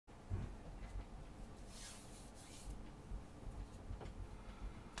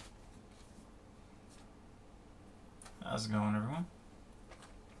How's it going, everyone?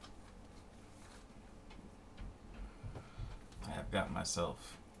 I have got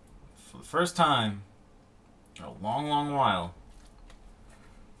myself, for the first time in a long, long while,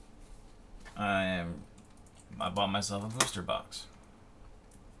 I bought myself a booster box.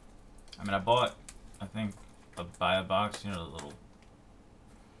 I mean, I think, a buy a box, you know, the little,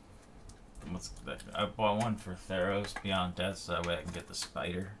 I bought one for Theros Beyond Death, so that way I can get the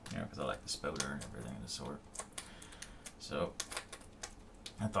spider, you know, because I like the spoder and everything of the sort. So,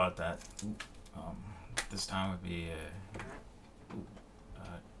 I thought that this time would be, I don't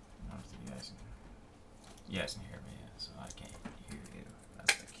know if you guys can hear me, yeah, so I can't hear you.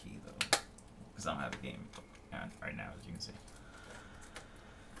 That's the key, though, because I don't have a game right now, as you can see.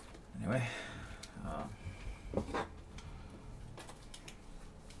 Anyway,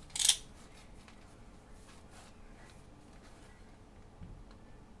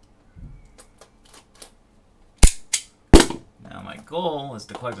 now my goal is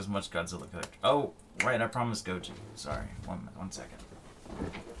to collect as much Godzilla collector. Oh, right, I promised Goji. Sorry, one second.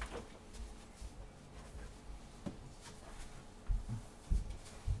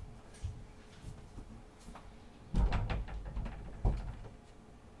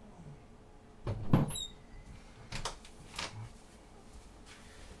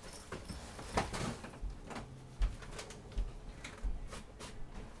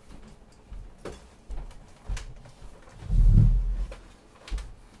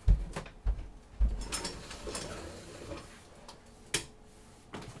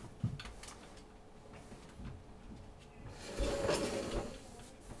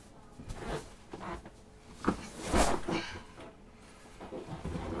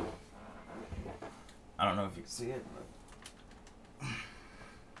 I don't know if you can see it, but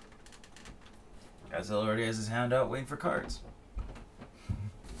Godzilla already has his hand out waiting for cards.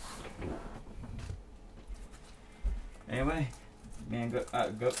 Anyway, me and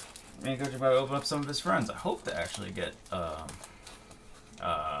Goji about to open up some of his friends. I hope to actually get the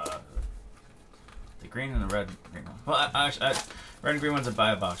green and the red green one. Well, red and green one's a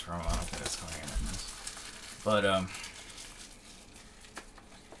buy a box from him. I don't think that's going in this. But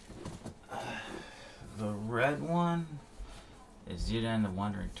the red one is Yida and the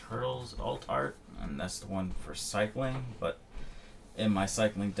Wandering Turtles alt art, and that's the one for cycling. But in my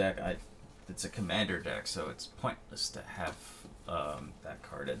cycling deck, it's a commander deck, so it's pointless to have that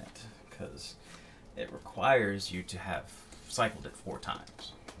card in it because it requires you to have cycled it 4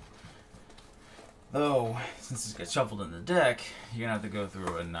 times. Though, since it gets shuffled in the deck, you're gonna have to go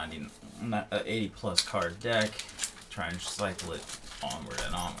through a 80 plus card deck, try and cycle it onward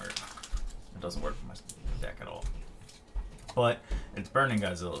and onward. It doesn't work for my deck at all. But it's Burning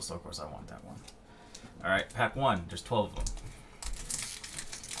Godzilla, so of course I want that one. Alright, pack 1, there's 12 of them.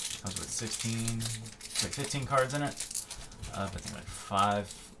 Comes with 15 cards in it. I think like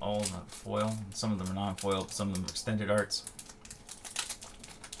 5 all not foil. Some of them are non-foil, some of them are extended arts.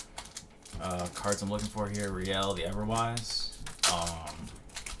 Cards I'm looking for here: Riel, the Everwise,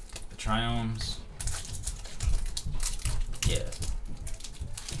 the Triomes. Yeah.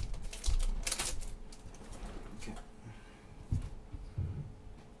 Okay.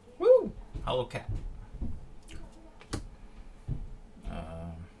 Woo! Hollow Cat.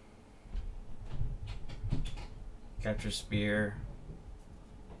 Capture Spear.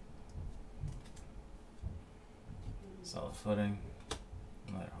 Solid Footing.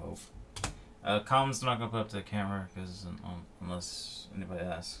 Let hope. Comments I'm not gonna put up to the camera because unless anybody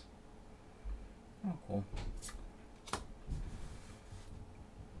asks. Oh, cool.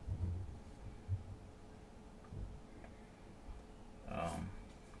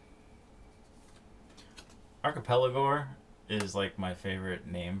 Archipelagor is like my favorite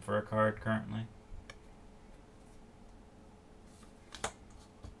name for a card currently.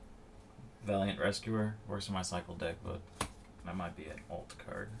 Valiant Rescuer works in my cycle deck, but that might be an alt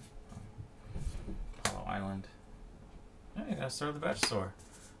card. Hollow Island. Hey, I gotta start with the Bachelor.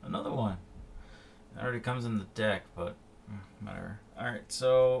 Another one. It already comes in the deck, but whatever. Alright,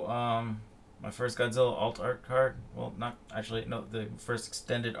 so my first Godzilla alt art card. Well, not actually, no, the first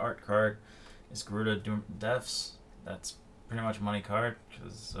extended art card is Garuda Deaths. That's pretty much a money card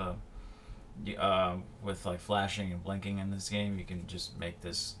because with like flashing and blinking in this game, you can just make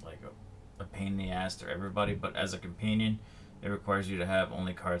this like a pain in the ass to everybody. But as a companion, it requires you to have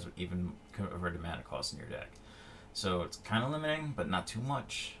only cards with even converted mana costs in your deck. So it's kind of limiting, but not too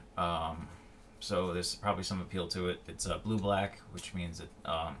much. So there's probably some appeal to it. It's blue-black, which means it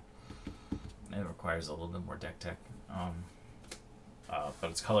requires a little bit more deck tech. But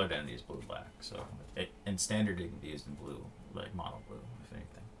its color identity is blue-black. So in standard, it can be used in blue, like mono blue, if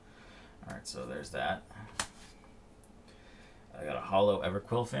anything. Alright, so there's that. I got a Hollow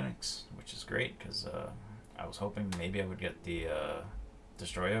Everquill Phoenix, which is great because I was hoping maybe I would get the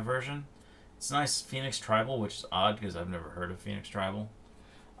Destroya version. It's a nice Phoenix Tribal, which is odd because I've never heard of Phoenix Tribal.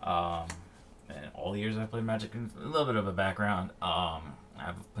 And all the years I've played Magic, a little bit of a background.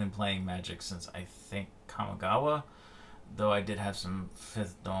 I've been playing Magic since I think Kamigawa, though I did have some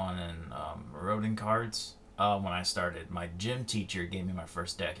 5th Dawn and Marauding cards when I started. My gym teacher gave me my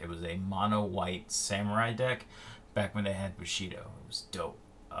first deck. It was a mono white samurai deck back when they had Bushido. It was dope.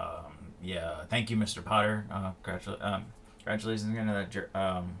 Yeah, thank you, Mr. Potter. Congratulations again on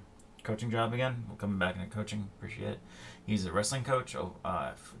that coaching job again. We're coming back into coaching. Appreciate it. He's a wrestling coach. Oh,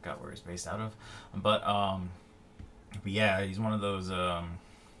 I forgot where he's based out of. But yeah, he's one of those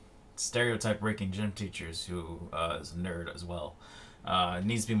stereotype breaking gym teachers who is a nerd as well. It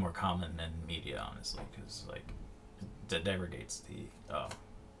needs to be more common in media, honestly, because like that derogates the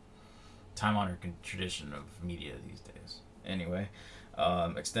time-honored tradition of media these days. Anyway,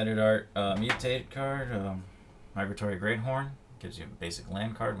 extended art mutated card, Migratory Greathorn, gives you a basic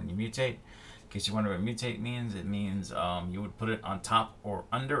land card when you mutate. In case you wonder what mutate means, it means you would put it on top or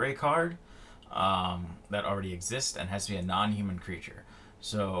under a card that already exists and has to be a non-human creature.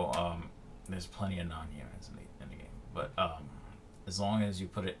 So there's plenty of non-humans in the game, but as long as you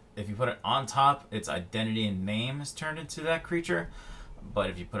put it, if you put it on top, its identity and name is turned into that creature. But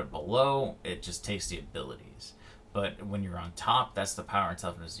if you put it below, it just takes the abilities. But when you're on top, that's the power and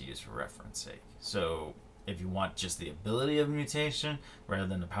toughness you use for reference sake. So if you want just the ability of mutation rather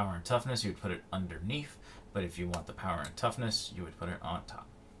than the power and toughness, you would put it underneath. But if you want the power and toughness, you would put it on top.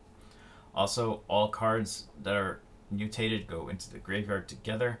 Also, all cards that are mutated go into the graveyard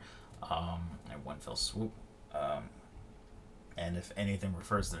together at one fell swoop. And if anything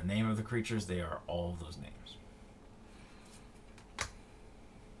refers to the name of the creatures, they are all of those names.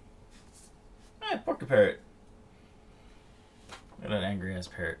 Porca Parrot. Look at that angry ass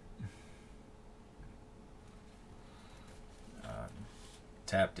parrot.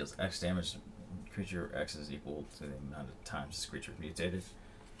 Tap deals X damage. Creature X is equal to the amount of times this creature mutated.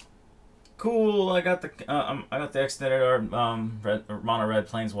 Cool. I got the extended art mono red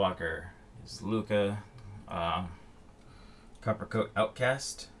planeswalker. It's Luca, Coppercoat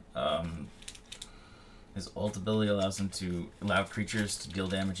Outcast. His ult ability allows him to allow creatures to deal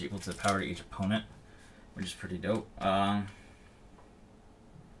damage equal to the power to each opponent, which is pretty dope.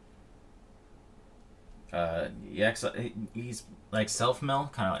 He's like self-mill,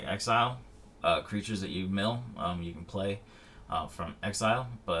 kind of like exile. Creatures that you mill, you can play from exile,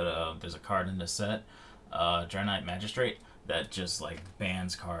 but there's a card in this set, Draenei Magistrate, that just like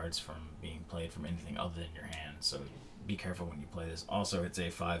bans cards from being played from anything other than your hand, so be careful when you play this. Also, it's a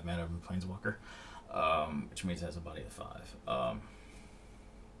 5 mana planeswalker. Which means it has a body of 5.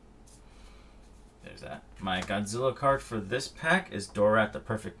 There's that. My Godzilla card for this pack is Dorat the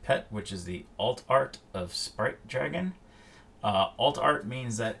Perfect Pet, which is the alt art of Sprite Dragon. Alt art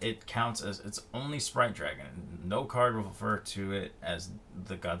means that it counts as its only Sprite Dragon. No card will refer to it as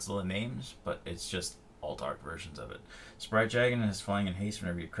the Godzilla names, but it's just alt art versions of it. Sprite Dragon has flying and haste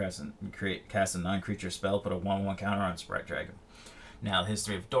whenever you cast a non-creature spell, put a 1/1 counter on Sprite Dragon. Now, the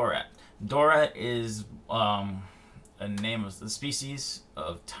history of Dorat. Dorat is a name of the species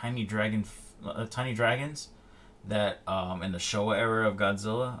of tiny dragons that in the Showa era of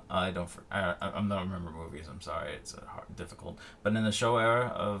Godzilla, I don't remember movies. I'm sorry, it's difficult. But in the Showa era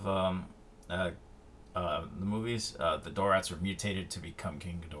of the movies, the Dorats were mutated to become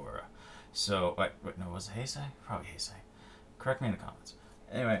King Ghidorah. So wait, no, was it Heisei? Probably Heisei. Correct me in the comments.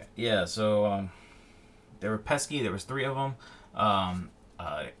 Anyway, yeah. So they were pesky. There was 3 of them.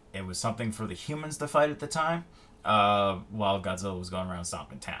 It was something for the humans to fight at the time, while Godzilla was going around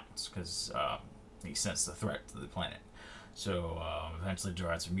stomping towns, because he sensed the threat to the planet. So eventually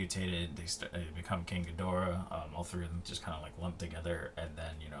Dorats were mutated, they become King Ghidorah, all 3 of them just kind of like lumped together, and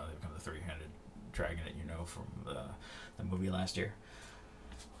then, you know, they become the 3-handed dragon that you know from the movie last year.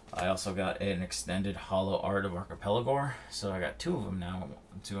 I also got an extended hollow art of Archipelagor, so I got 2 of them now,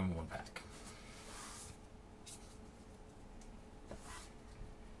 2 in 1 pack.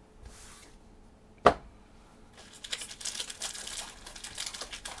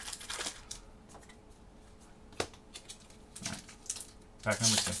 Pack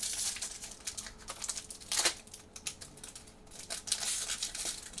number 2.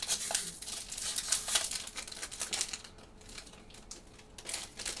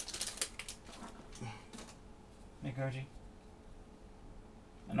 Hey, Koji.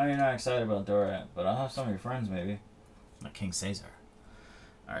 I know you're not excited about Dorat, but I'll have some of your friends maybe. Like King Caesar.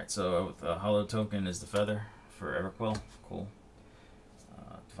 Alright, so the hollow token is the feather for Everquill. Cool.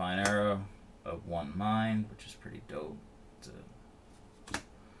 Divine Arrow of 1 mind, which is pretty dope.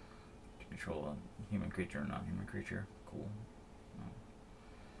 control a human creature or non-human creature. Cool.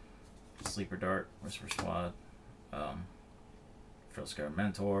 Sleeper Dart, Whisper Squad, Trillscar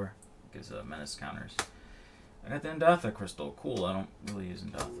Mentor, gives menace counters. I got the Endatha Crystal. Cool, I don't really use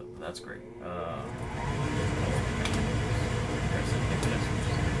Endatha, but that's great.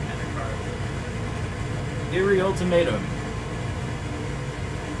 Eerie Ultimatum.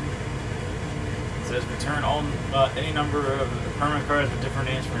 It says return all any number of permanent cards with different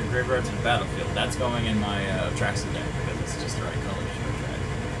names from your graveyard to the battlefield. That's going in my Traxxas deck because it's just the right color for Trax.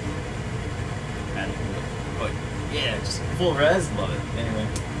 And but yeah, just full res, love it. Anyway,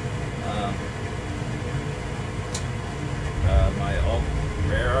 my alt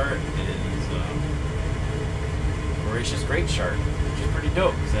rare art is Voracious Great Shark, which is pretty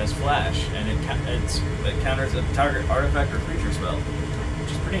dope because it has flash and it counters a target artifact or creature spell,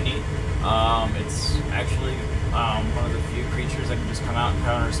 which is pretty neat. It's actually one of the few creatures that can just come out and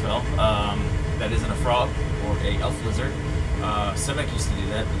counter a spell that isn't a frog or a elf lizard. Simic used to do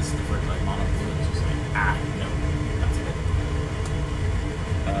that, but this is the first like mono blue. It's just like no, not today.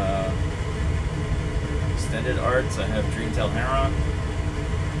 Extended arts. I have Dreamtail Heron.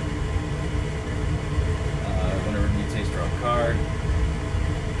 Whenever it mutates, draw a card.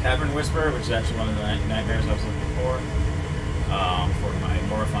 Cavern Whisper, which is actually one of the nightmares I was looking for my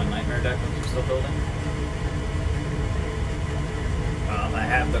Morifying Nightmare deck, which I'm still building. I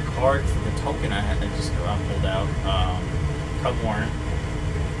have the card for the token I just pulled out. Cub Warden.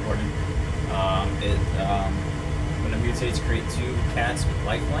 When it mutates, create 2 cats with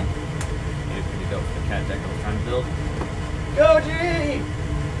lifelink. Maybe pretty dope for the cat deck I was trying to build. Goji!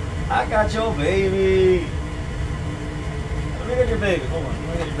 I got your baby! Let me get your baby. Hold on.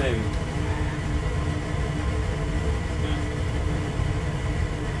 Let me get your baby.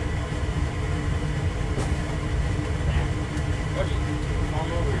 Goji, fall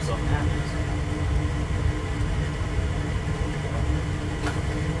over yourself and have this.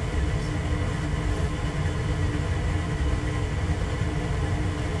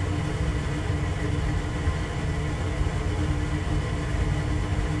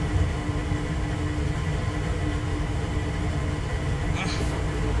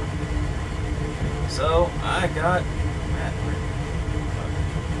 So I got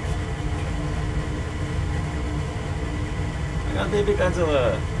Baby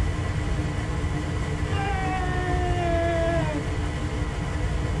Godzilla.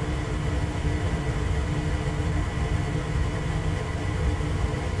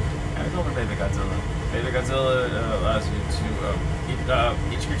 I told her Baby Godzilla. Baby Godzilla allows you to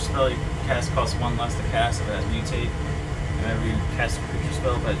each creature spell you cast costs 1 less to cast if it has mutate. And whenever you cast a creature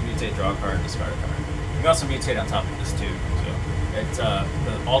spell, if it has mutate, draw a card, discard a card. You can also mutate on top of this too. So it's the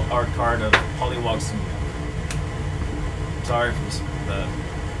alt art card of Pollywog Simulator. Sorry for the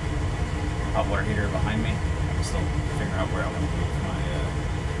hot water heater behind me. I'm still figuring out where I want to move my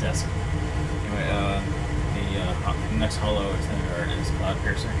desk. Anyway, the next holo extended art is Cloud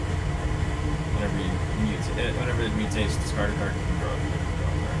Piercer. Whenever it mutates, discard a card, you can draw a card.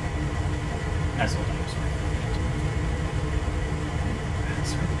 That's what I'm sorry.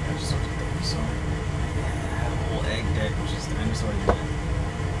 I just sort of sorry. I have a whole egg deck, which is the dinosaur unit.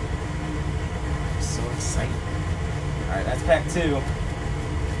 I'm so excited. Alright, that's pack 2. I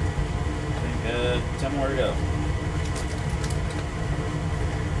think 10 more to go.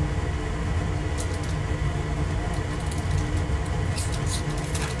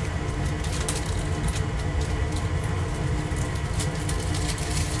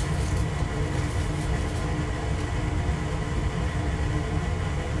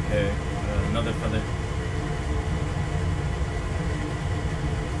 Okay, another feather.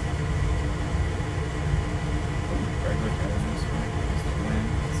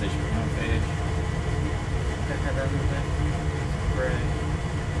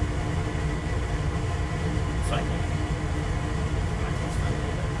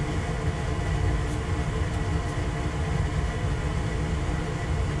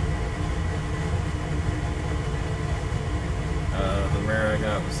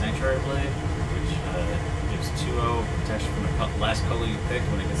 Sanctuary Blade, which gives 2/0 protection from the last color you picked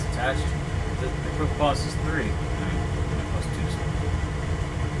when it gets attached. The quick cost is 3. It costs 2 to spend.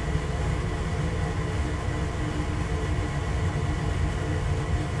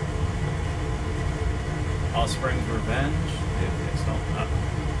 Offspring's Revenge.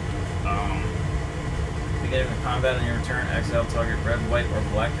 Beginning of combat on your return, exile target red, white, or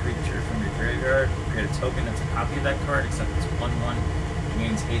black creature from your graveyard. Create a token that's a copy of that card, except it's 1/1.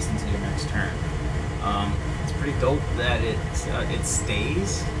 Gains haste until your next turn. It's pretty dope that it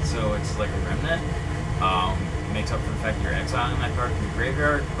stays, so it's like a remnant. makes up for the fact that you're exiling that card from your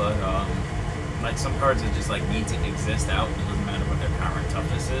graveyard, but like some cards that just like need to exist out. It doesn't matter what their power and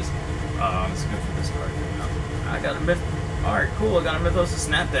toughness is. It's good for this card. I got a myth. All right, cool. I got a Mythos of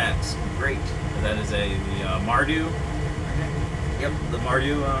Snapdax. Great. That is the Mardu. Yep, the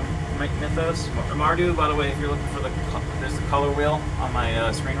Mardu Mythos. Mardu, by the way, if you're looking for there's the color wheel on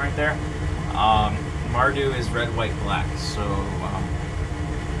my screen right there. Mardu is red, white, black. So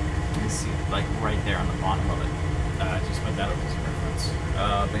you can see like right there on the bottom of it. Just put that up as a reference.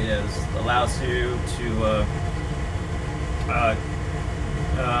 But yeah, this allows you to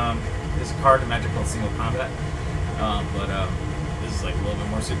there's a card in Magic called Single Combat, this is like a little bit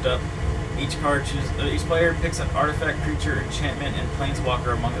more souped up. Each player picks an artifact, creature, enchantment, and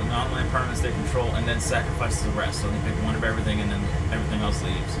planeswalker among the non-land permanents they control, and then sacrifices the rest. So they pick one of everything, and then everything else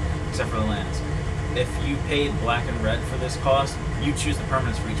leaves, except for the lands. If you paid black and red for this cost, you choose the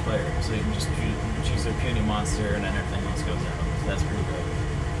permanents for each player. So you can just choose their puny monster, and then everything else goes out. So that's pretty good.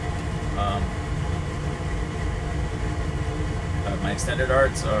 My extended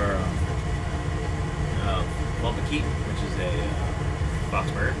arts are Vulpikeet, which is a box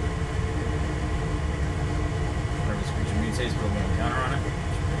bird. Whenever this creature mutates, put a 1 counter on it, which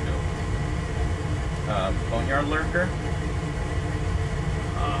is pretty dope. Boneyard Lurker.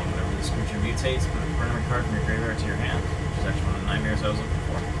 Whenever this creature mutates, put a permanent card from your graveyard to your hand, which is actually one of the nightmares I was looking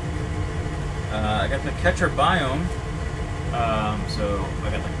for. I got the Catcher Biome. So I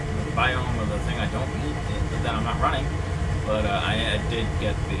got the biome of the thing I don't need that I'm not running. But I did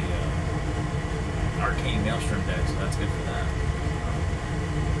get the Arcane Maelstrom deck, so that's good for that.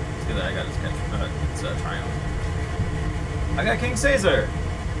 It's good that I got his Triumph. I got King Caesar,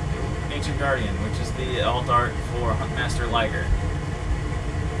 Ancient Guardian, which is the alt art for Huntmaster Liger.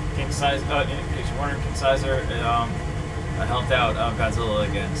 King Caesar, in case you're wondering, King Caesar helped out Godzilla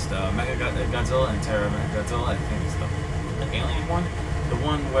against Mega Godzilla and Terra Mega Godzilla. I think it's the alien one, the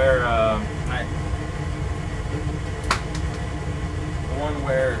one where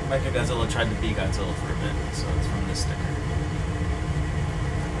where Mechagodzilla tried to be Godzilla for a bit, so it's from this sticker.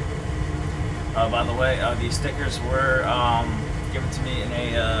 By the way, these stickers were given to me in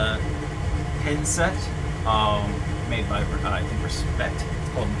a pin set made by, I think, Respect. It's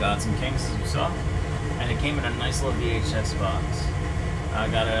called Gods and Kings, as you saw. And it came in a nice little VHS box. I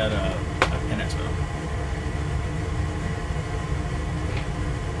got it at a Pin Expo.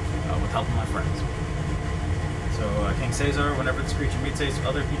 With help of my friends. So King Caesar, whenever this creature mutates,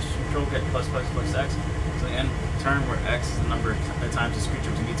 other creatures you control get +++X. So the end turn where X is the number of times this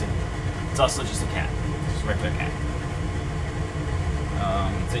creature was mutated. It's also just a cat, just a regular cat.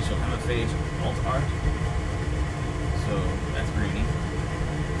 Sensational Hemiphage alt art. So that's greeny.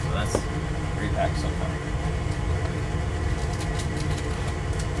 So that's 3 packs so far.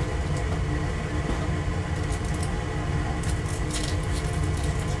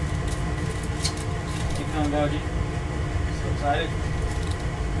 Keep going, Goji. So excited.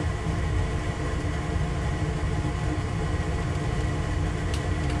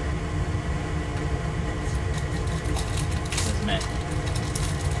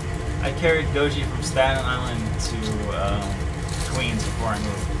 I carried Goji from Staten Island to Queens before I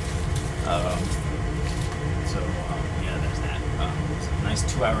moved. Yeah, there's that. It's a nice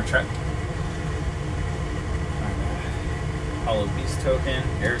 2-hour trip. Hollow Beast token,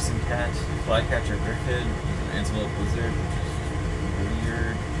 Garrison Cat, Flycatcher Griffin, an Antelope Lizard, which is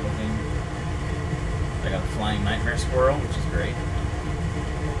weird looking. I got a Flying Nightmare Squirrel, which is great.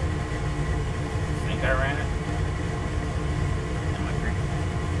 I think I ran it.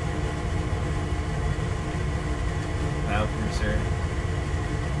 Cruiser.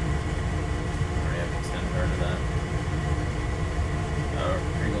 Already have an extended art of that.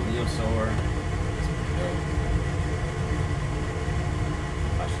 Regal Leosaur. That's pretty dope.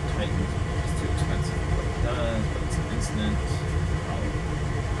 Clash of Titans, which is too expensive for what it does, but it's an instant.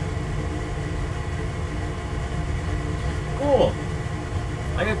 Cool!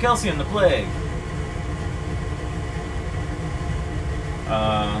 I got Calcium the Plague.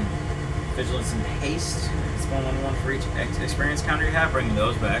 Vigilance and Haste. 1/1 for each experience counter you have, bringing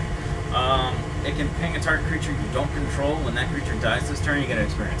those back. It can ping a target creature you don't control. When that creature dies this turn, you get an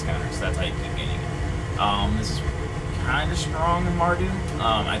experience counter, so that's how you keep gaining it. This is kind of strong in Mardu.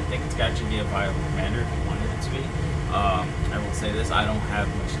 I think it's got to be a viable commander if you wanted it to be. I will say this, I don't have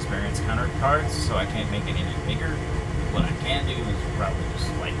much experience counter cards, so I can't make it any bigger. What I can do is probably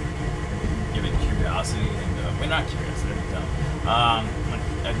just, like, give it curiosity and, well, not curiosity, that'd be dumb.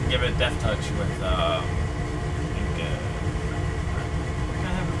 I can give it Death Touch with,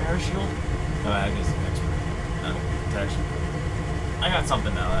 Shield? No, I guess it's an expert. Protection. I got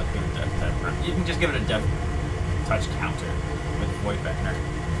something now that good Death. You can just give it a Death touch counter with Void Vector.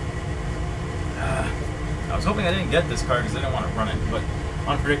 I was hoping I didn't get this card because I didn't want to run it, but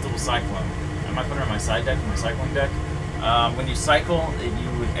Unpredictable Cyclone. I might put it on my side deck, my cycling deck. When you cycle,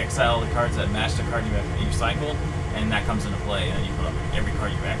 you would exile the cards that match the card you cycled, and that comes into play, and you put up every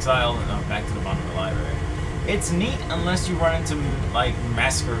card you exile and back to the bottom of the library. It's neat unless you run into like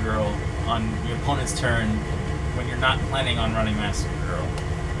Massacre Girl on your opponent's turn when you're not planning on running Massacre Girl.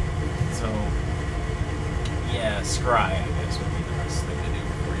 So, yeah, Scry, I guess, would be the best thing to do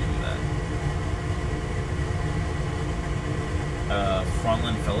before you do that.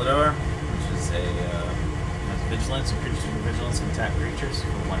 Frontland Philidor, which is a has vigilance, and creatures with vigilance can attack creatures for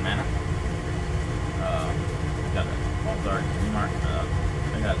 1 mana. Got a All Dark Remark.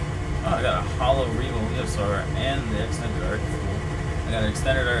 I got a Hollow Regal Leosaur and the Extended Art. Cool. I got an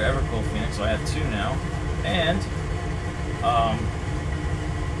Extended Art Evercool Phoenix, so I have 2 now. And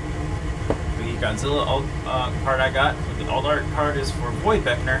the Godzilla card I got, the All Dark card is for Void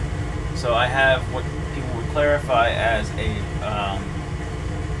Beckner, so I have what people would clarify as a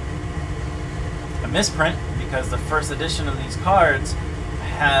misprint, because the first edition of these cards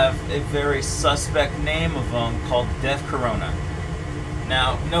have a very suspect name of them called Death Corona.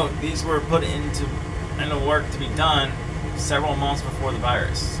 Now, note, these were put into work to be done several months before the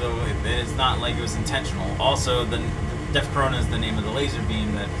virus, so it is not like it was intentional. Also, the Death Corona is the name of the laser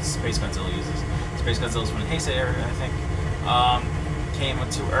beam that Space Godzilla uses. Space Godzilla is from the Heisei area, I think. Came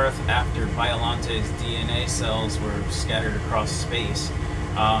to Earth after Biolante's DNA cells were scattered across space,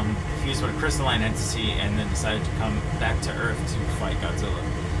 fused with a crystalline entity, and then decided to come back to Earth to fight Godzilla.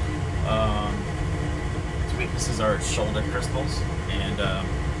 Its weaknesses are its shoulder crystals, and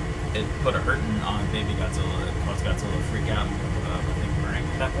it put a hurting on Baby Godzilla. It caused Godzilla to freak out and go, I think, burning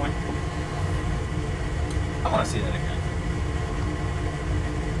at that point. I want to see that again.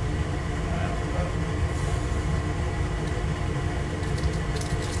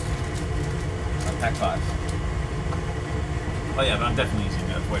 Pack 5. Oh yeah, but I'm definitely using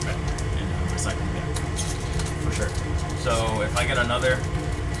Void Vector in recycling deck. For sure. So if I get another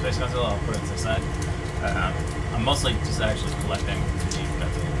Space Godzilla, I'll put it to the side. I'm mostly just actually collecting the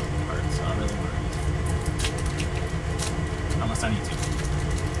Godzilla cards, so I really want to use it. Unless I need to.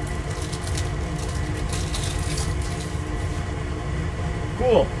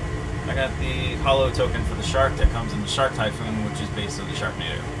 Cool! I got the Hollow token for the Shark that comes in the Shark Typhoon, which is basically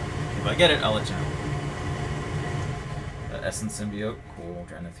Sharknado. If I get it, I'll let you know. Essence Symbiote, cool.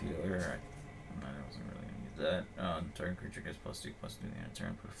 Draenith Healer, alright. I wasn't really gonna use that. Target creature gets +2/+2 the end of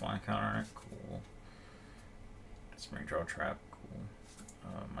turn. Put a flying counter on it, cool. Spring Draw Trap, cool.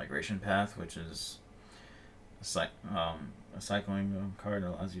 Migration Path, which is a cycling card that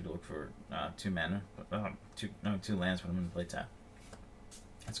allows you to look for 2 mana, 2 lands, put them in play tap.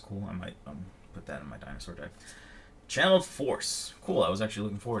 That's cool. I might put that in my dinosaur deck. Channeled Force. Cool, I was actually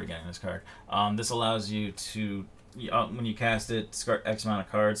looking forward to getting this card. This allows you to, when you cast it, discard X amount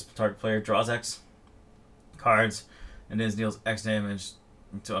of cards. Target player draws X cards, and then deals X damage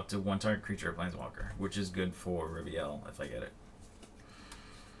to up to 1 target creature or planeswalker, which is good for Riviel if I get it.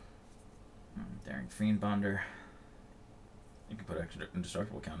 Daring Fiend Bonder. You can put extra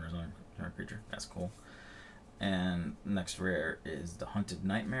indestructible counters on target creature. That's cool. And next rare is the Hunted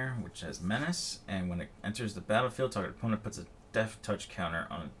Nightmare, which has Menace, and when it enters the battlefield, target opponent puts a Death Touch counter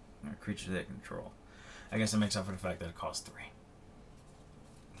on a creature they control. I guess it makes up for the fact that it costs 3.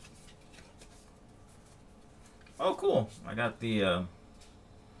 Oh, cool! I got the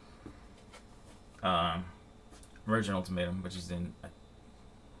Virgin Ultimatum, which is in...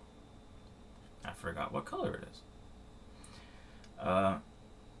 I forgot what color it is.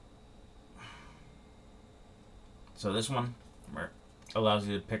 So this one allows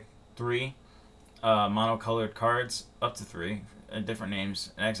you to pick 3 monocolored cards, up to 3, different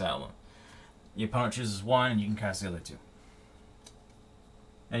names, and exile them. Your opponent chooses 1, and you can cast the other 2.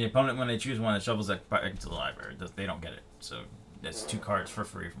 And your opponent, when they choose 1, it shovels that back into the library. They don't get it. So that's 2 cards for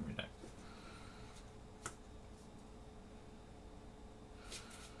free from your deck.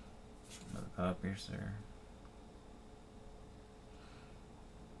 Another Power Piercer.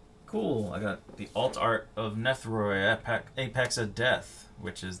 Cool, I got the alt art of Nethroi, Apex of Death,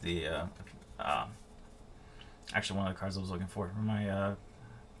 which is the, actually one of the cards I was looking for my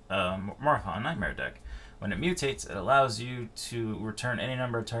Marathon Nightmare deck. When it mutates, it allows you to return any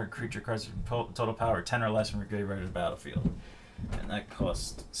number of target creature cards with total power 10 or less from your graveyard to the battlefield. And that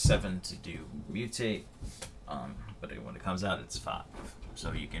costs 7 to do mutate, but when it comes out, it's 5.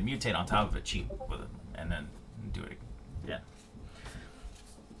 So you can mutate on top of it cheap with it, and then do it again.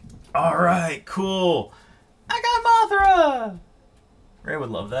 Alright, cool. I got Mothra! Ray would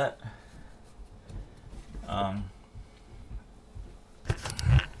love that.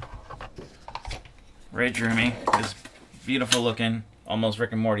 Ray drew me this beautiful looking, almost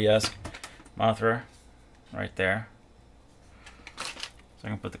Rick and Morty-esque Mothra right there. So I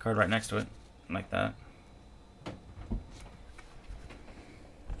can put the card right next to it, like that.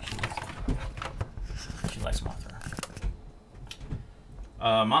 She likes Mothra.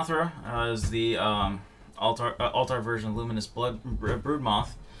 Mothra is the Altar version of Luminous Brood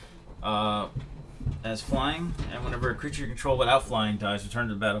Moth. As flying, and whenever a creature you control without flying dies, return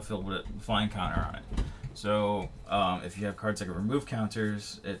to the battlefield with a flying counter on it. So, if you have cards that can remove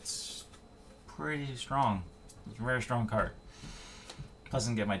counters, it's pretty strong. It's a very strong card.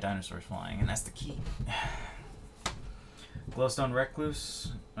 Doesn't get my dinosaurs flying, and that's the key. Glowstone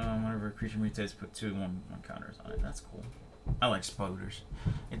Recluse. Whenever a creature mutates, put 2/1 counters on it. That's cool. I like spoders.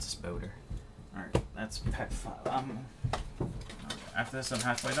 It's a spoder. Alright, that's pack 5. After this, I'm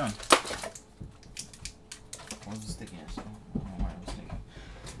halfway done. What was the sticky ass? I don't know why I was thinking.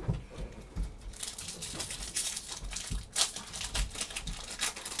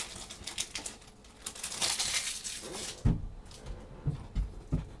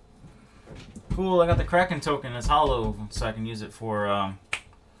 Cool, I got the Kraken token. It's hollow, so I can use it for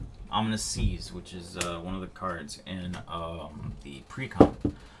Ominous Seas, which is one of the cards in the pre-con,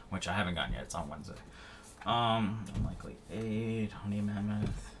 which I haven't gotten yet. It's on Wednesday. Unlikely 8, Honey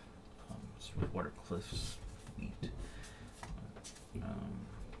Mammoth, Swiftwater Cliffs. Neat.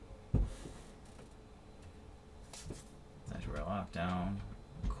 Sanctuary Lockdown.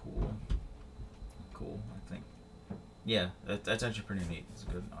 Cool. Cool, I think. Yeah, that's actually pretty neat. It's a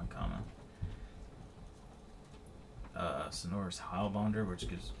good uncommon. Sonorous Howlbounder, which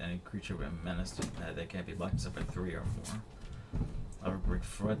gives any creature with a menace that they can't be blocked except by 3 or more. Everbreak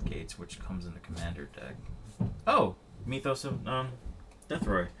Floodgates, which comes in the commander deck. Oh! Mythos of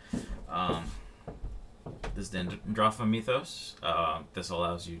Deathroy. This is the Dendrofa Mythos. This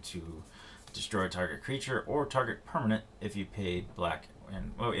allows you to destroy a target creature or target permanent if you paid black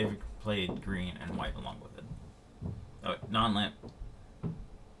and if you played green and white along with it. Oh, non-land.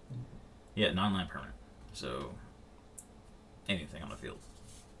 Yeah, non-land permanent. So anything on the field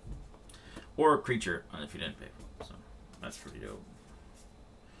or a creature if you didn't pay for it. So that's pretty dope.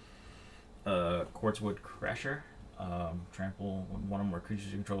 Quartzwood Crasher. Trample one or more creatures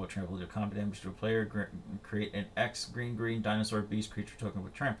you control with trample do combat damage to a player. Create an X green dinosaur beast creature token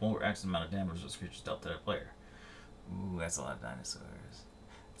with trample or X amount of damage those creatures dealt to that player. Ooh, that's a lot of dinosaurs.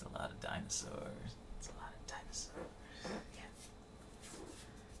 It's a lot of dinosaurs. It's a lot of dinosaurs. Yeah.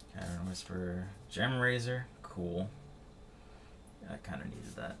 Cavern Whisperer. Gem Razor. Cool. I kind of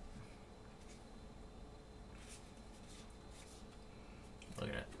needed that. Look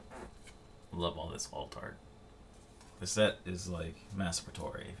at it. Love all this alt art. The set is like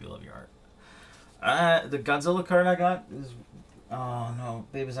masturbatory if you love your art. The Godzilla card I got is... Oh no,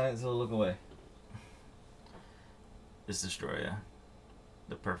 Baby's Godzilla, look away. It's Destroya.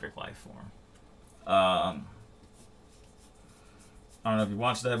 The perfect life form. I don't know if you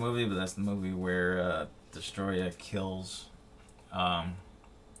watched that movie, but that's the movie where Destroya kills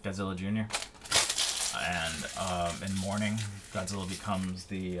Godzilla Jr. And in Mourning, Godzilla becomes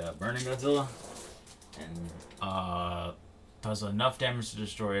the Burning Godzilla. And does enough damage to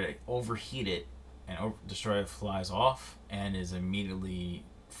destroy it, overheat it, and Destroyer flies off and is immediately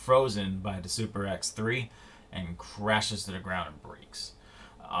frozen by the Super X3 and crashes to the ground and breaks.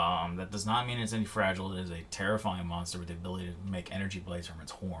 That does not mean it's any fragile. It is a terrifying monster with the ability to make energy blades from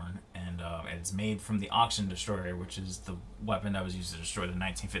its horn, and it's made from the Auction Destroyer, which is the weapon that was used to destroy the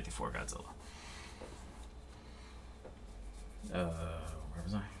 1954 Godzilla. Where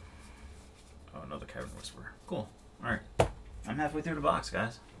was I? Oh, another Cavern Whisperer. Cool. Alright. I'm halfway through the box,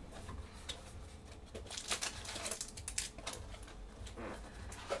 guys.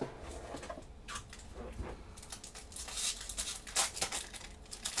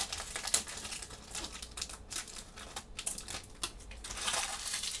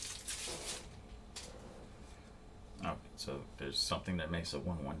 Okay, so there's something that makes a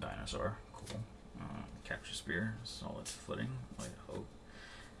 1/1 dinosaur. Cool. Capture Spear. Solid Footing. Light Hope.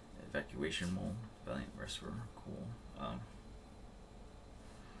 Evacuation Mold, Valiant Rescuer, cool.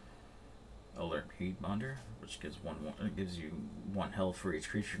 Alert Heatbonder, which gives gives you 1 health for each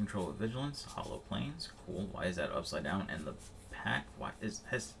creature control with Vigilance. Hollow Plains, cool. Why is that upside down? And the pack, why is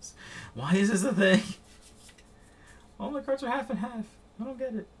this a thing? All my cards are half and half. I don't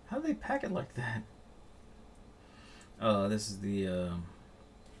get it. How do they pack it like that? This is the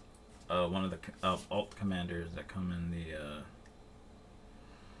one of the alt commanders that come in the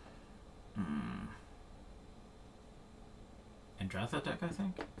Andratha deck, I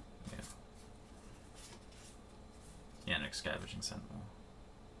think? Yeah. Yeah, next Scavenging Sentinel.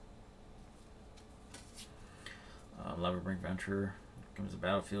 Leverbrink Venture. Comes to the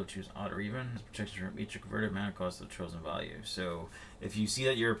battlefield, choose odd or even. Protection from each converted mana cost of the chosen value. So if you see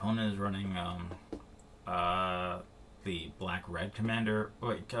that your opponent is running the black-red commander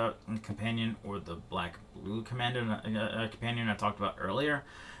companion or the black-blue commander companion I talked about earlier,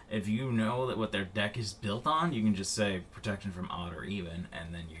 if you know that what their deck is built on, you can just say protection from odd or even,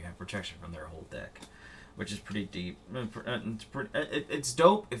 and then you have protection from their whole deck, which is pretty deep. It's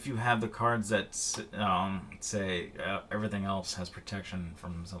dope if you have the cards that say everything else has protection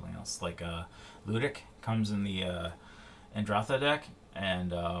from something else. Like Ludic comes in the Androtha deck,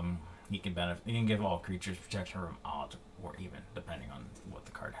 and he can give all creatures protection from odd or even, depending on what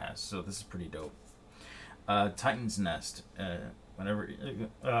the card has. So this is pretty dope. Titan's Nest. Whenever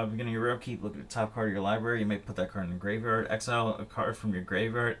beginning of your upkeep, look at the top card of your library. You may put that card in the graveyard. Exile a card from your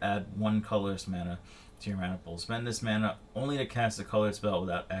graveyard. Add 1 colorless mana to your mana pool. Spend this mana only to cast a colored spell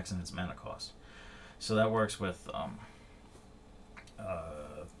without X in its mana cost. So that works with that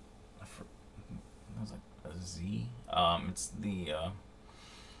was like a Z.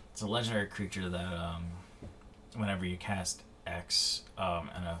 It's a legendary creature that whenever you cast X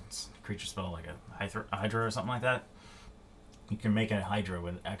and a creature spell like a Hydra or something like that, you can make a Hydra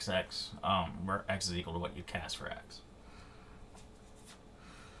with XX, where X is equal to what you cast for X.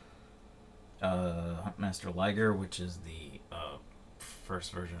 Huntmaster Liger, which is the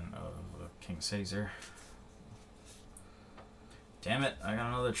first version of King Caesar. Damn it, I got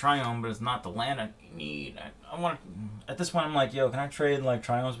another Triome, but it's not the land I need. I want to, at this point I'm like, yo, can I trade like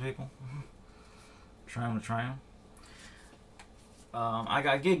Triomes with people? Triome to Triome. I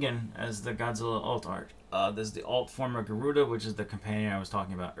got Gigan as the Godzilla alt art. This is the alt form of Garuda, which is the companion I was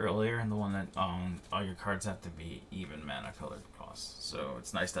talking about earlier, and the one that all your cards have to be even mana colored costs. So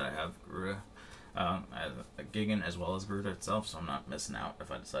it's nice that I have Garuda as a Gigan as well as Garuda itself, so I'm not missing out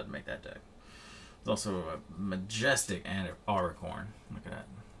if I decide to make that deck. It's also a majestic and Auricorn. Look at that.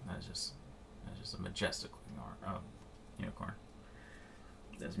 That's just a majestic unicorn.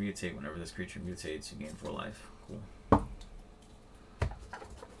 It does mutate whenever this creature mutates. You gain 4 life. Cool.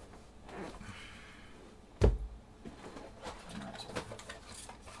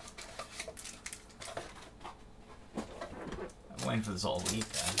 I'm waiting for this all week,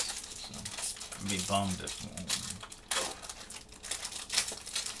 guys. So I'm being bummed if.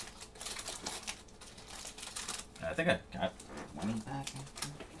 I think I got money back.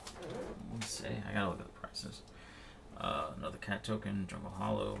 Let's see. I gotta look at the prices. Another cat token, Jungle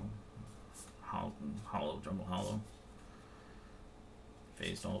Hollow, Jungle Hollow,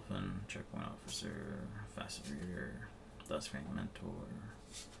 Phased Dolphin, Checkpoint Officer, Facet Reader, Dustfang Mentor,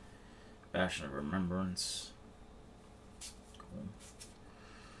 Bastion of Remembrance. Cool.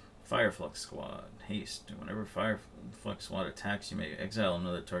 Fireflux Squad. Haste. Whenever Fireflux Squad attacks, you may exile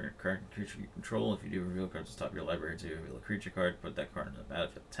another target creature you control. If you do, reveal cards at the top of your library to reveal a creature card. Put that card in the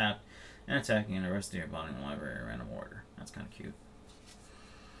battlefield tapped and attacking in the rest of your bottom library in random order. That's kind of cute.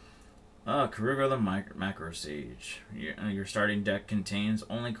 Karuga the Macro Sage. Your starting deck contains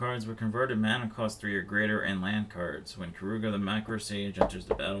only cards with converted mana cost 3 or greater and land cards. When Karuga the Macro Sage enters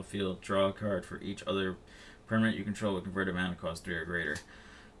the battlefield, draw a card for each other permanent you control with converted mana cost 3 or greater.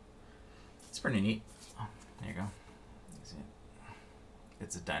 It's pretty neat. Oh, there you go. See it?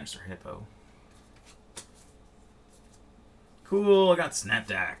 It's a dinosaur hippo. Cool, I got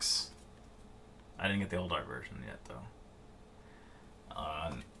Snapdax. I didn't get the old art version yet, though.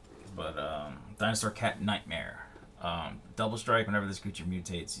 Dinosaur Cat Nightmare. Double strike, whenever this creature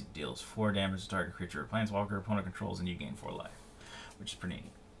mutates, it deals 4 damage to target creature or planeswalker opponent controls, and you gain 4 life. Which is pretty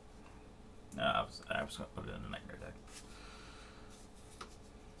neat. I was going to put it in the Nightmare deck.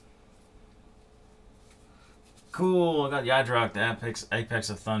 Cool, I got Yadrock, the Apex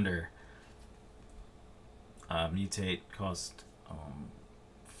of Thunder. Mutate, cost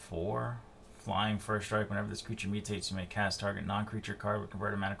 4. Flying, first strike. Whenever this creature mutates, you may cast target non-creature card with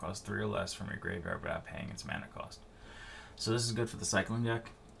converted mana cost 3 or less from your graveyard without paying its mana cost. So this is good for the cycling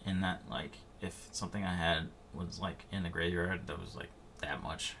deck, in that, like, if something I had was, like, in the graveyard that was, like, that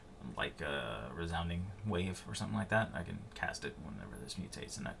much, like a resounding wave or something like that, I can cast it whenever this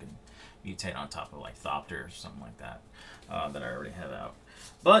mutates, and I can mutate on top of like Thopter or something like that that I already have out.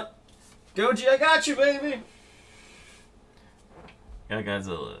 But Goji, I got you, baby. Got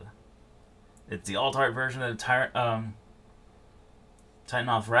Godzilla. It's the alt art version of the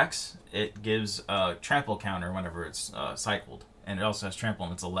Titanoth Rex. It gives a trample counter whenever it's cycled, and it also has trample,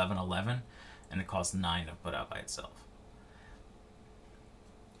 and it's 11/11, and it costs 9 to put out by itself.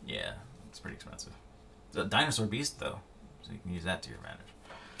 Yeah, it's pretty expensive. It's a dinosaur beast, though, so you can use that to your advantage.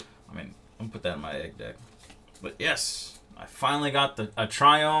 I mean, I'm gonna put that in my egg deck. But yes, I finally got a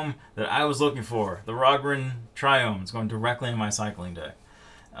Triome that I was looking for. The Rogren Triome. It's going directly in my cycling deck.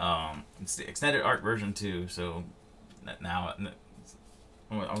 It's the extended art version too, so now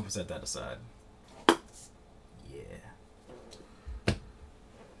I'll set that aside. Yeah.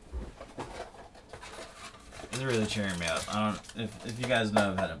 It's really cheering me up. I don't. If you guys know,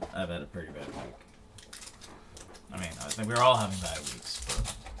 I've had a pretty bad week. I mean, I think we're all having bad weeks,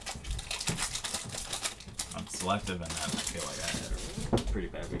 but I'm selective in that. I feel like I had a pretty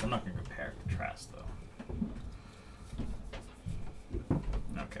bad week. I'm not going to compare and contrast though.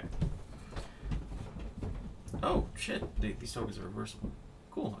 Okay. Oh shit! These tokens are reversible.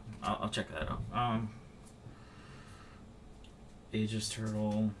 Cool. I'll check that out. Aegis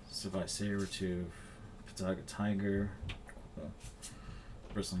Turtle, Savai Sabertooth, Pataga Tiger, cool.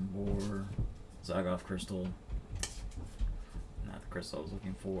 Bristling Boar, Zagoth Crystal. Not the crystal I was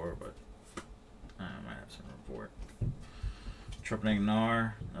looking for, but I might have some room for it. Trumpeting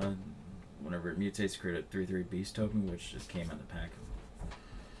Gnar, whenever it mutates, create a 3/3 beast token, which just came in the pack.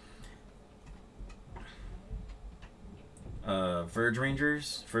 Verge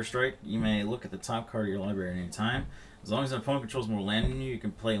Rangers, first strike, you may look at the top card of your library at any time. As long as an opponent controls more land than you, you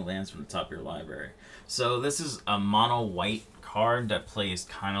can play lands from the top of your library. So this is a mono white card that plays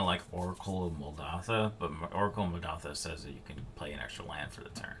kind of like Oracle of Moldatha, but Oracle of Moldatha says that you can play an extra land for the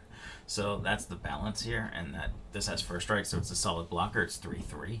turn. So that's the balance here, and that this has first strike, so it's a solid blocker. It's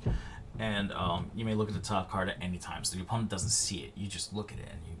 3/3, and you may look at the top card at any time. So the opponent doesn't see it. You just look at it,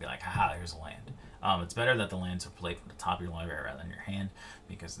 and you can be like, haha, here's a land. It's better that the lands are played from the top of your library rather than your hand,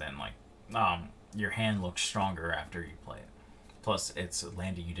 because then like your hand looks stronger after you play it. Plus, it's a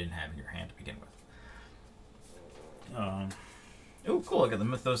land that you didn't have in your hand to begin with. Oh, cool! I got the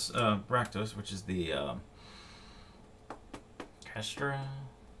Mythos Bractos, which is the Kestra.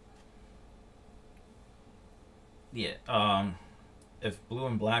 Yeah. If blue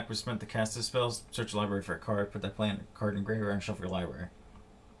and black were spent to cast this spells, search your library for a card, put that card in graveyard, and shuffle your library.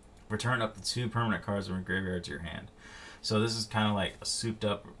 Return up to 2 permanent cards from your graveyard to your hand. So this is kind of like a souped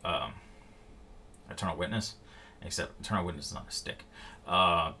up Eternal Witness, except Eternal Witness is not a stick.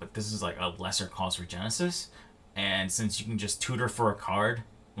 But this is like a lesser cost Regenesis, and since you can just tutor for a card,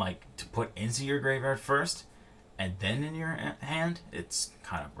 like to put into your graveyard first, and then in your hand, it's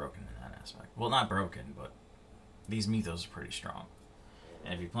kind of broken in that aspect. Well, not broken, but these Mythos are pretty strong.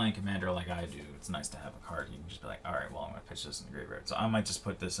 And if you're playing Commander like I do, it's nice to have a card. You can just be like, alright, well, I'm going to pitch this in the graveyard. So I might just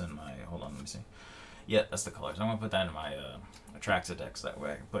put this in my... Hold on, let me see. Yeah, that's the colors. I'm going to put that in my Atraxa decks that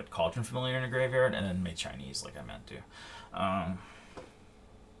way. Put Cauldron Familiar in the graveyard, and then make Chinese like I meant to.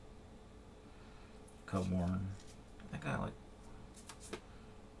 Cubwarden. I think I like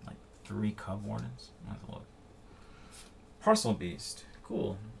 3 Cubwardens. I'll have to look. Parcel Beast.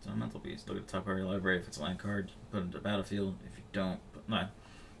 Cool. It's a mental beast. Look at the top of your library. If it's a land card, put it into the battlefield. If you don't,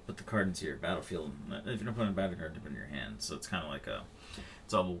 put the card into your battlefield. If you don't put in a battle card, put it in your hand. So it's kind of like a,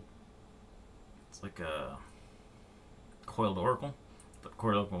 it's like a Coiled Oracle. But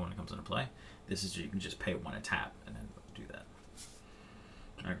Coiled Oracle, when it comes into play, this is you can just pay 1 and tap and then do that.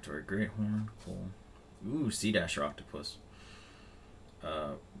 Migratory Greathorn, cool. Ooh, Sea Dasher Octopus.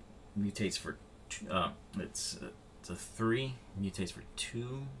 Mutates for it's a 3, mutates for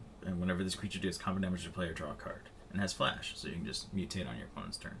 2, and whenever this creature does combat damage to the player, draw a card. And has flash, so you can just mutate on your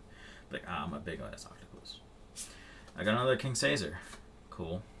opponent's turn. Like, I'm a big ass octopus. I got another King Caesar.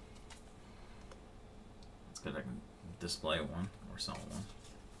 Cool. It's good I can display one or sell one.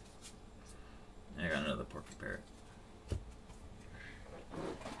 And I got another Porky Parrot.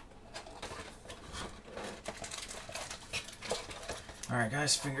 Alright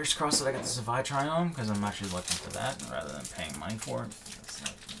guys, fingers crossed that I get the Savai Triome, because I'm actually looking for that rather than paying money for it. That's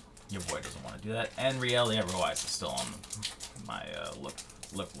not, your boy doesn't want to do that. And Reality Everwise is still on my look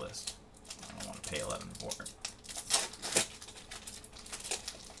list. I don't want to pay 11 for it.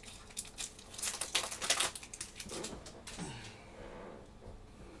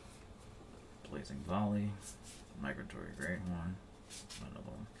 Blazing Volley, Migratory Greathorn, another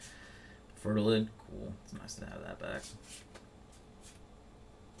one. Fertilid, cool. It's nice to have that back.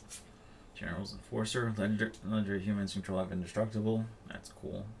 General's Enforcer, legendary humans control have indestructible. That's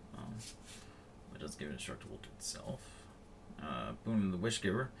cool. It does give indestructible to itself. Boon the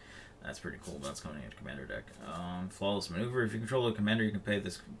Wishgiver. That's pretty cool. That's coming into Commander deck. Flawless Maneuver. If you control a commander, you can pay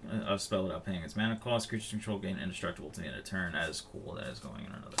this spell without paying its mana cost. Creatures control gain indestructible to the end of turn. That is cool. That is going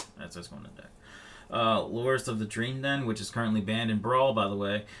in another. That's going in the deck. Lords of the Dream Den, which is currently banned in Brawl, by the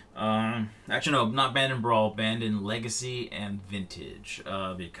way. Actually, no, not banned in Brawl, banned in Legacy and Vintage,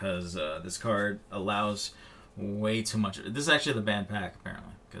 because this card allows way too much. This is actually the banned pack,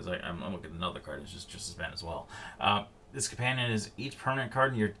 apparently, because I'm looking at another card that's just as banned as well. this companion is each permanent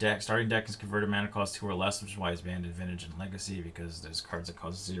card in your deck, starting deck, is converted mana cost 2 or less, which is why it's banned in Vintage and Legacy, because there's cards that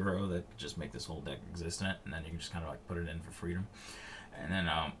cost 0 that just make this whole deck exist in it, and then you can just kind of like put it in for freedom. And then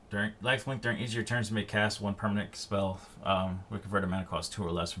during lifelink, during each of your turns, you may cast one permanent spell with converted mana cost 2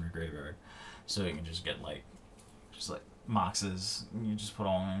 or less from your graveyard. So you can just get like Moxes, you just put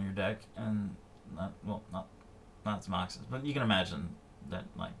all in your deck, and not Moxes, but you can imagine that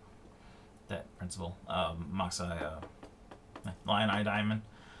like that principle. Moxai, Lion Eye Diamond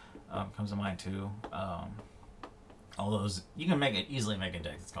comes to mind too. All those you can easily make a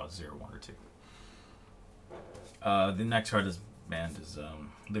deck that's called 0, 1, or 2. The next card is banned is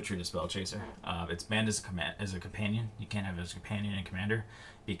Lutri the Spell Chaser. It's banned as a companion. You can't have it as a companion and commander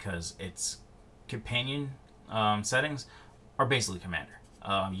because its companion settings are basically commander.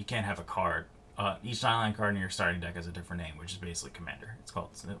 You can't have a card. Each island card in your starting deck has a different name, which is basically commander. It's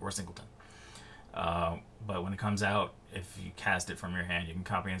called or Singleton. But when it comes out, if you cast it from your hand, you can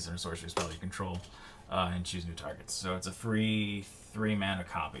copy instant or sorcery spell you control and choose new targets. So it's a free 3 mana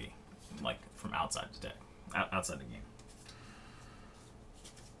copy, like from outside the deck, outside the game.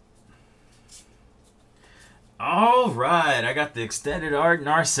 All right, I got the extended art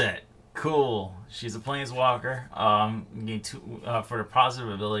Narset. Cool. She's a planeswalker. You gain 2 for the positive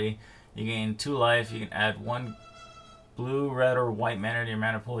ability. You gain 2 life. You can add 1 blue, red, or white mana to your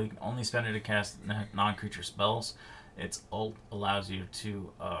mana pool. You can only spend it to cast non-creature spells. Its ult allows you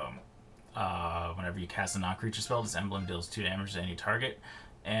to, whenever you cast a non-creature spell, this emblem deals 2 damage to any target.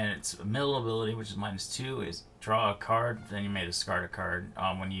 And its middle ability, which is -2, is draw a card, then you may discard a card.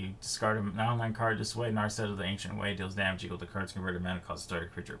 When you discard a non-land card this way, Narset of the Ancient Way deals damage equal to the card's converted mana cost to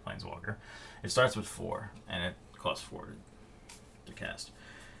target creature or planeswalker. It starts with 4, and it costs 4 to cast.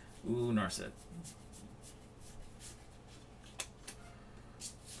 Ooh, Narset.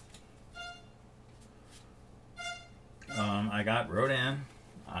 I got Rodan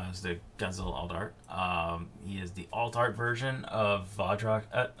as the Godzilla alt art. He is the alt art version of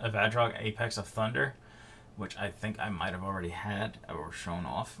Vadrog Apex of Thunder, which I think I might have already had or shown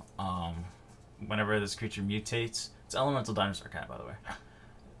off. Whenever this creature mutates, it's Elemental Dinosaur Cat, by the way.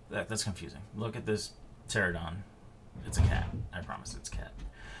 That's confusing. Look at this Pterodon. It's a cat. I promise it's a cat.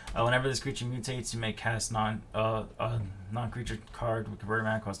 Whenever this creature mutates, you may cast non-creature card with converted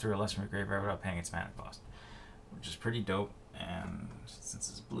mana cost 3 or less from your graveyard without paying its mana cost, which is pretty dope. And since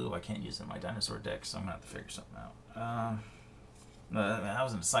it's blue, I can't use it in my dinosaur deck, so I'm gonna have to figure something out. That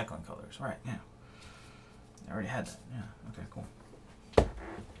was in the cycling colors, right? Yeah, I already had that. Yeah. Okay. Cool.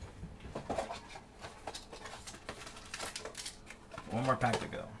 One more pack to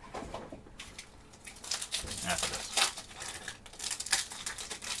go. After this.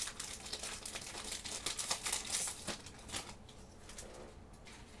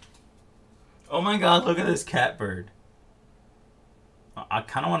 Oh my god, look at this catbird. I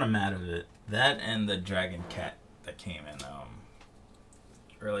kind of want a mat of it. That and the dragon cat that came in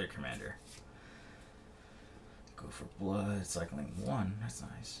earlier Commander. Go for blood, cycling 1. That's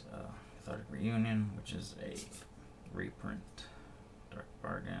nice. Cathartic Reunion, which is a reprint. Dark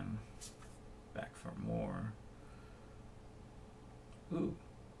Bargain. Back for more. Ooh,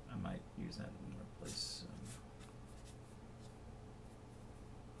 I might use that and replace.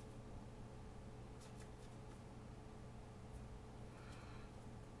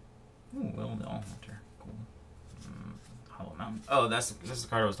 Ooh, Will the All Hunter. Cool. Hollow Mountain. Oh, this is the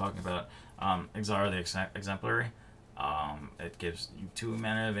card I was talking about. Exar the Exemplary. It gives you 2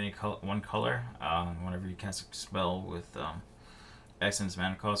 mana of any one color. Whenever you cast a spell with X in its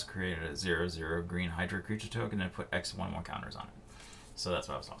mana cost, create a 0/0 green Hydra creature token and put X 1/1 counters on it. So that's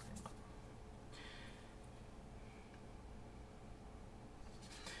what I was talking about.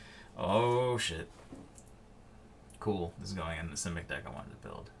 Oh shit. Cool. This is going in the Simic deck I wanted to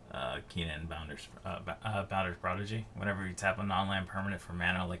build. Keenan Bounder's Prodigy. Whenever you tap a non-land permanent for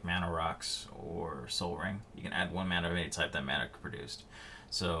mana like Mana Rocks or Soul Ring, you can add 1 mana of any type that mana produced.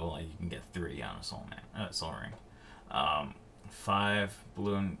 So like, you can get 3 on a Soul Ring. 5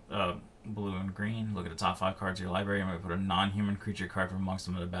 blue and green. Look at the top 5 cards of your library. I'm going to put a non-human creature card from amongst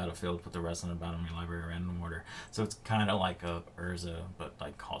them in the battlefield. Put the rest on the bottom of your library in random order. So it's kind of like a Urza, but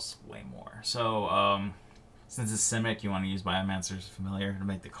like costs way more. So since it's Simic, you want to use Biomancer's Familiar to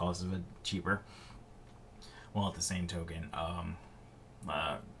make the cost of it cheaper. While at the same token,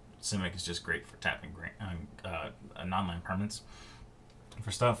 Simic is just great for tapping non-land permanents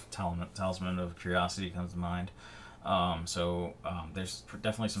for stuff. Talisman of Curiosity comes to mind. There's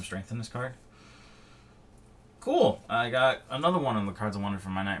definitely some strength in this card. Cool. I got another one of the cards I wanted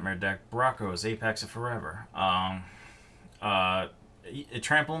from my Nightmare deck. Bracco's Apex of Forever.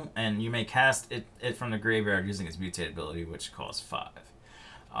 trample, and you may cast it from the graveyard using its mutate ability, which costs 5.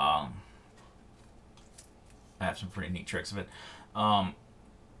 I have some pretty neat tricks of it. I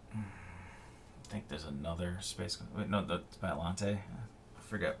think there's another space. Wait, no, that's Batalante. I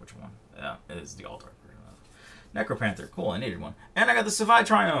forget which one. Yeah, it is the Altar version of it. Necropanther. Cool, I needed one. And I got the Savai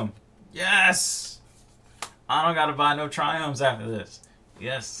Triome. Yes! I don't gotta buy no Triomes after this.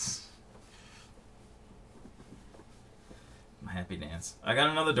 Yes. My happy dance. I got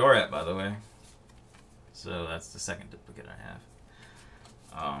another Dorat, by the way. So that's the second duplicate I have.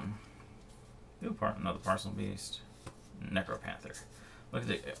 Another Parcel Beast. Necropanther. Look at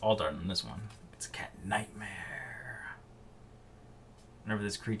the Altar on this one. It's a Cat Nightmare. Whenever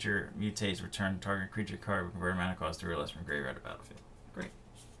this creature mutates, return target creature card with convert mana cost to realize from graveyard to battlefield. Great.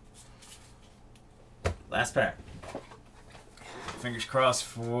 Last pack. Fingers crossed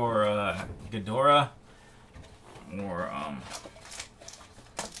for Ghidorah or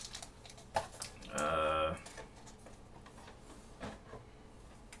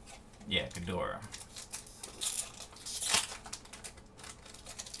yeah, Ghidorah.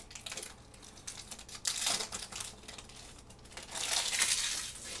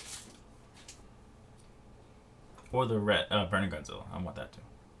 Or the red Burning Godzilla. I want that too.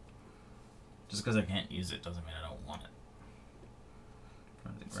 Just because I can't use it doesn't mean I don't want it.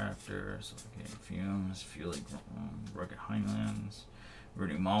 Frenzied Raptor, Suffocating Fumes, Fueling Rugged Highlands,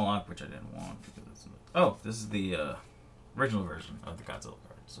 Rooting Moloch, which I didn't want because it's oh, this is the original version of the Godzilla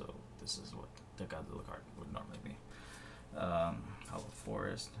card. So this is what the Godzilla card would normally be. Hollow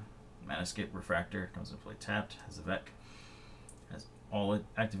Forest, Manascape Refractor comes into play tapped, has a Vec, has all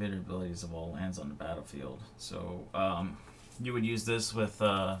activated abilities of all lands on the battlefield. So you would use this with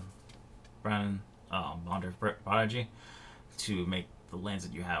Brandon Bonder Prodigy to make the lands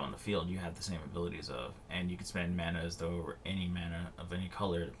that you have on the field you have the same abilities of, and you can spend mana as though any mana of any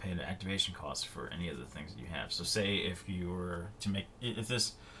color to pay the activation cost for any of the things that you have. So say if you were to make if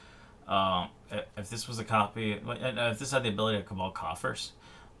this was a copy, if this had the ability of Cabal Coffers,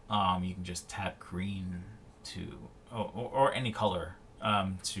 you can just tap green to or any color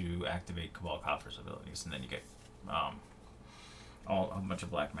to activate Cabal Coffers abilities, and then you get a bunch of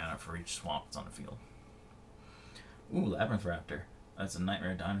black mana for each swamp that's on the field. Ooh, Labyrinth Raptor. That's a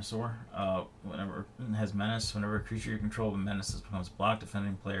Nightmare Dinosaur. Whenever it has Menace, whenever a creature you control with Menace becomes blocked,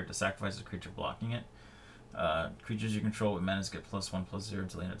 defending player to sacrifice a creature blocking it. Creatures you control with Menace get +1/+0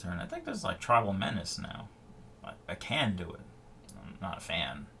 until the end of turn. I think there's like Tribal Menace now. I can do it. I'm not a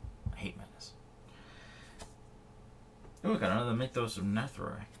fan. I hate Menace. Oh, we got another Mythos of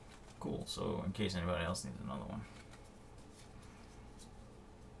Nethroi. Cool. So in case anybody else needs another one.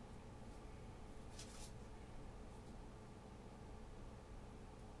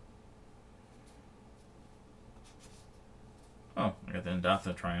 Oh, I got the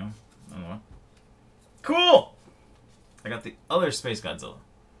Endatha Triome. Another one. Cool! I got the other Space Godzilla.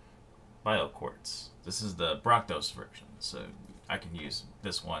 Bio Quartz. This is the Broctos version, so I can use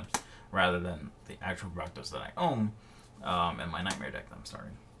this one rather than the actual Broctos that I own in my Nightmare deck that I'm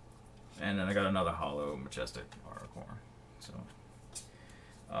starting. And then I got another Hollow Majestic Auricorn. So,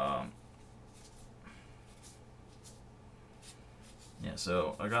 yeah,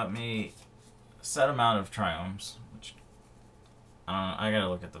 so I got me a set amount of Triomes, which I gotta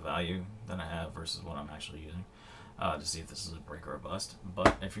look at the value that I have versus what I'm actually using to see if this is a break or a bust.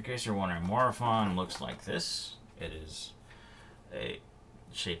 But if in case you're wondering, Morophon looks like this. It is a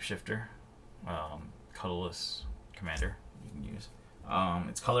shapeshifter, colorless commander you can use.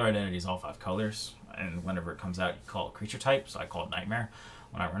 Its color identity is all 5 colors, and whenever it comes out, you call it creature type. So I call it Nightmare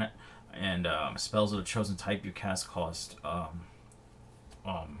when I run it. And spells of the chosen type you cast cost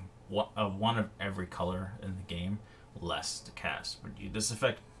one of every color in the game less to cast. But this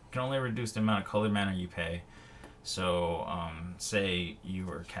effect can only reduce the amount of color mana you pay. So, say you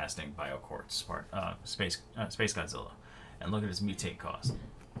were casting Bioquartz, Space Godzilla, and look at its mutate cost.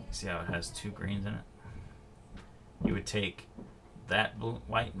 See how it has 2 greens in it? You would take that blue,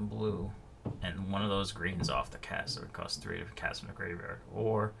 white and blue, and one of those greens off the cast. So it would cost 3 to cast from the graveyard,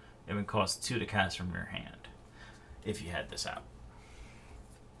 or it would cost 2 to cast from your hand if you had this out.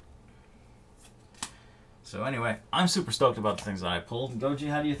 So anyway, I'm super stoked about the things that I pulled. Goji,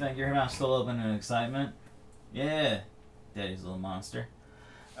 how do you think? Your mouth's still open in excitement? Yeah, Daddy's little monster.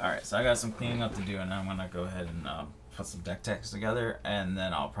 Alright, so I got some cleaning up to do, and I'm going to go ahead and put some deck techs together, and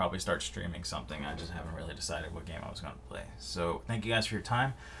then I'll probably start streaming something. I just haven't really decided what game I was going to play. So thank you guys for your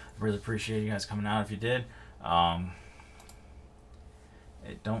time. I really appreciate you guys coming out if you did.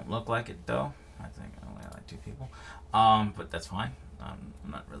 It don't look like it, though. I think I only had like 2 people. But that's fine. I'm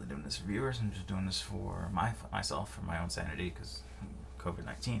not really doing this for viewers. I'm just doing this for myself, for my own sanity, because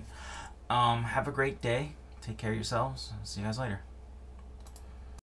COVID-19. Have a great day. Take care of yourselves. See you guys later.